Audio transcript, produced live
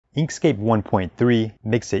Inkscape 1.3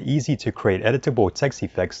 makes it easy to create editable text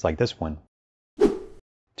effects like this one.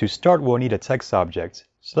 To start, we'll need a text object,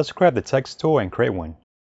 so let's grab the text tool and create one.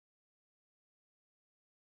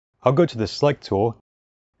 I'll go to the select tool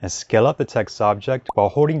and scale up the text object while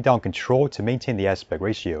holding down Ctrl to maintain the aspect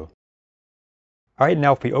ratio. Alright,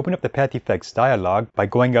 now if we open up the Path Effects dialog by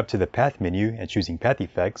going up to the Path menu and choosing Path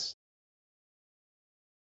Effects,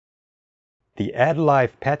 the Add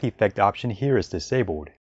Live Path Effect option here is disabled.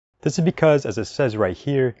 This is because, as it says right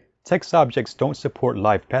here, text objects don't support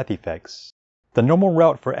live path effects. The normal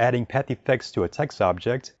route for adding path effects to a text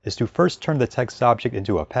object is to first turn the text object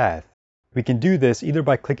into a path. We can do this either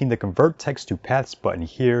by clicking the Convert Text to Paths button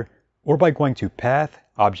here, or by going to Path,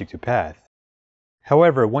 Object to Path.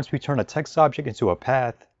 However, once we turn a text object into a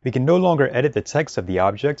path, we can no longer edit the text of the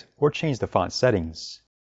object or change the font settings.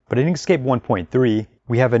 But in Inkscape 1.3,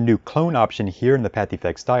 we have a new clone option here in the Path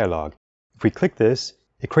Effects dialog. If we click this,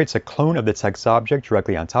 it creates a clone of the text object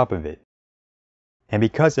directly on top of it. And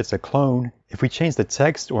because it's a clone, if we change the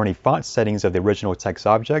text or any font settings of the original text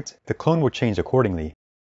object, the clone will change accordingly.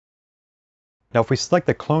 Now if we select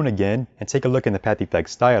the clone again and take a look in the Path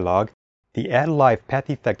Effects dialog, the Add Live Path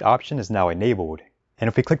Effect option is now enabled. And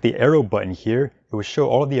if we click the arrow button here, it will show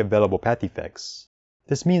all of the available path effects.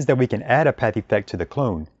 This means that we can add a path effect to the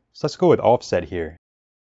clone, so let's go with Offset here.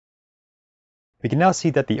 We can now see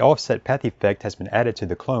that the Offset path effect has been added to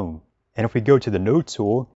the clone. And if we go to the Node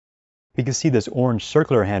tool, we can see this orange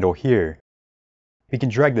circular handle here. We can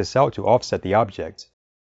drag this out to offset the object.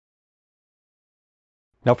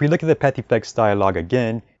 Now if we look at the Path Effects dialog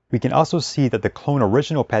again, we can also see that the clone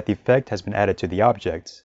original path effect has been added to the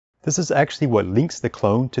object. This is actually what links the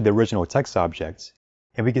clone to the original text object.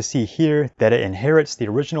 And we can see here that it inherits the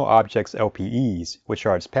original object's LPEs, which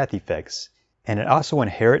are its path effects. And it also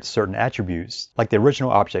inherits certain attributes, like the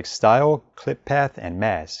original object's style, clip path, and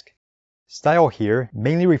mask. Style here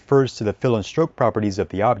mainly refers to the fill and stroke properties of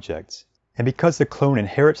the object. And because the clone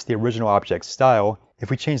inherits the original object's style,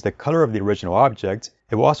 if we change the color of the original object,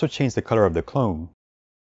 it will also change the color of the clone.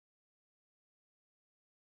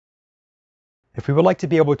 If we would like to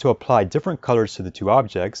be able to apply different colors to the two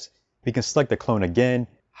objects, we can select the clone again,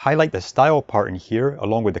 highlight the style part in here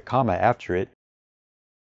along with the comma after it,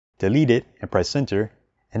 delete it and press enter,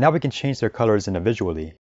 and now we can change their colors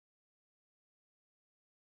individually.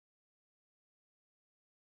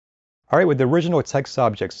 Alright, with the original text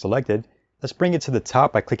object selected, let's bring it to the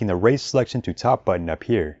top by clicking the Raise Selection to Top button up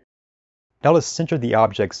here. Now let's center the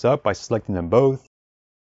objects up by selecting them both,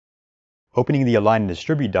 opening the Align and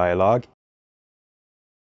Distribute dialog,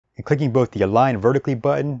 and clicking both the Align Vertically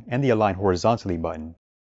button and the Align Horizontally button.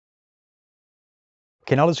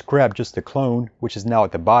 Okay, now let's grab just the clone, which is now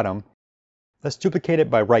at the bottom. Let's duplicate it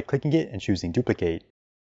by right-clicking it and choosing Duplicate.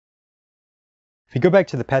 If we go back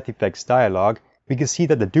to the Path Effects dialog, we can see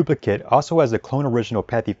that the duplicate also has a clone original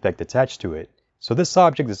path effect attached to it. So this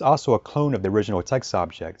object is also a clone of the original text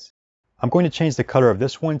object. I'm going to change the color of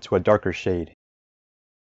this one to a darker shade.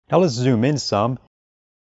 Now let's zoom in some.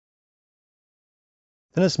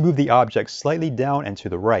 Then let's move the object slightly down and to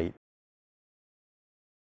the right.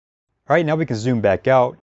 Alright, now we can zoom back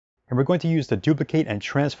out, and we're going to use the Duplicate and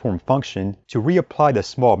Transform function to reapply the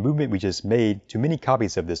small movement we just made to many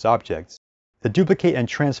copies of this object. The Duplicate and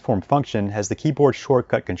Transform function has the keyboard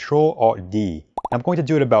shortcut Ctrl-Alt-D. I'm going to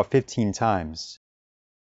do it about 15 times.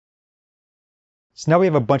 So now we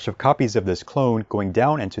have a bunch of copies of this clone going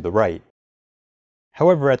down and to the right.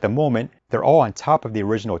 However, at the moment, they're all on top of the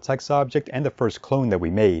original text object and the first clone that we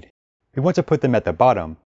made. We want to put them at the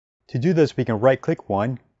bottom. To do this, we can right-click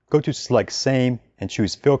one, go to Select Same, and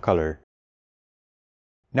choose Fill Color.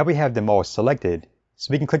 Now we have them all selected,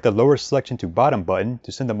 so we can click the Lower Selection to Bottom button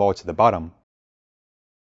to send them all to the bottom.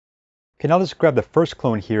 Okay, now let's grab the first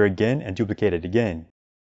clone here again and duplicate it again.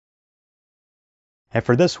 And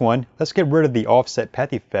for this one, let's get rid of the Offset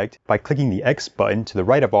Path Effect by clicking the X button to the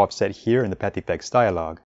right of Offset here in the Path Effects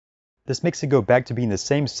dialog. This makes it go back to being the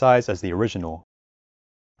same size as the original.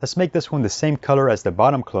 Let's make this one the same color as the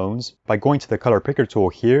bottom clones by going to the Color Picker tool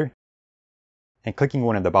here and clicking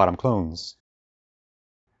one of the bottom clones.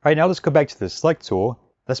 Alright, now let's go back to the Select tool.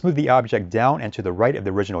 Let's move the object down and to the right of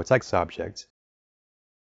the original text object.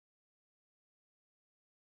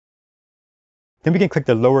 Then we can click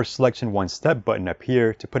the Lower Selection One Step button up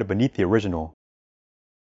here to put it beneath the original.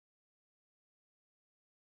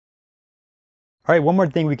 Alright, one more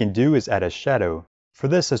thing we can do is add a shadow. For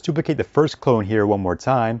this, let's duplicate the first clone here one more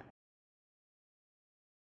time.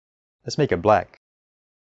 Let's make it black.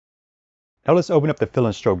 Now let's open up the Fill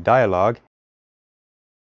and Stroke dialog.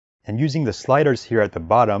 And using the sliders here at the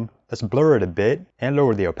bottom, let's blur it a bit and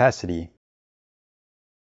lower the opacity.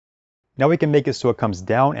 Now we can make it so it comes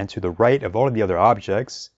down and to the right of all of the other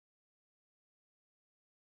objects,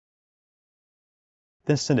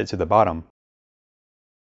 then send it to the bottom.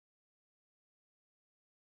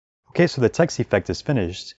 Okay, so the text effect is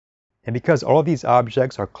finished. And because all of these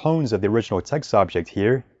objects are clones of the original text object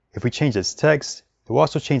here, if we change its text, it will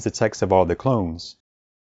also change the text of all the clones.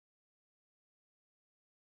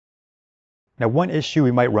 Now, one issue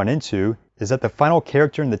we might run into is that the final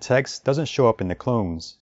character in the text doesn't show up in the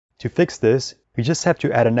clones. To fix this, we just have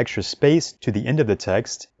to add an extra space to the end of the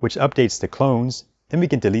text, which updates the clones, then we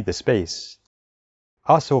can delete the space.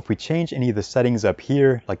 Also, if we change any of the settings up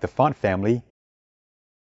here, like the font family,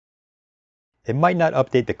 it might not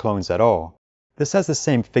update the clones at all. This has the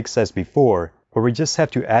same fix as before, where we just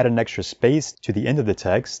have to add an extra space to the end of the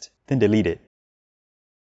text, then delete it.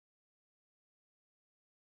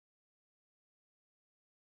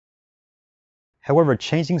 However,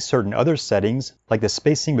 changing certain other settings, like the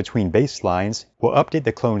spacing between baselines, will update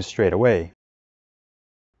the clones straight away.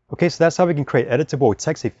 Okay, so that's how we can create editable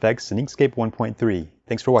text effects in Inkscape 1.3.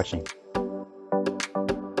 Thanks for watching.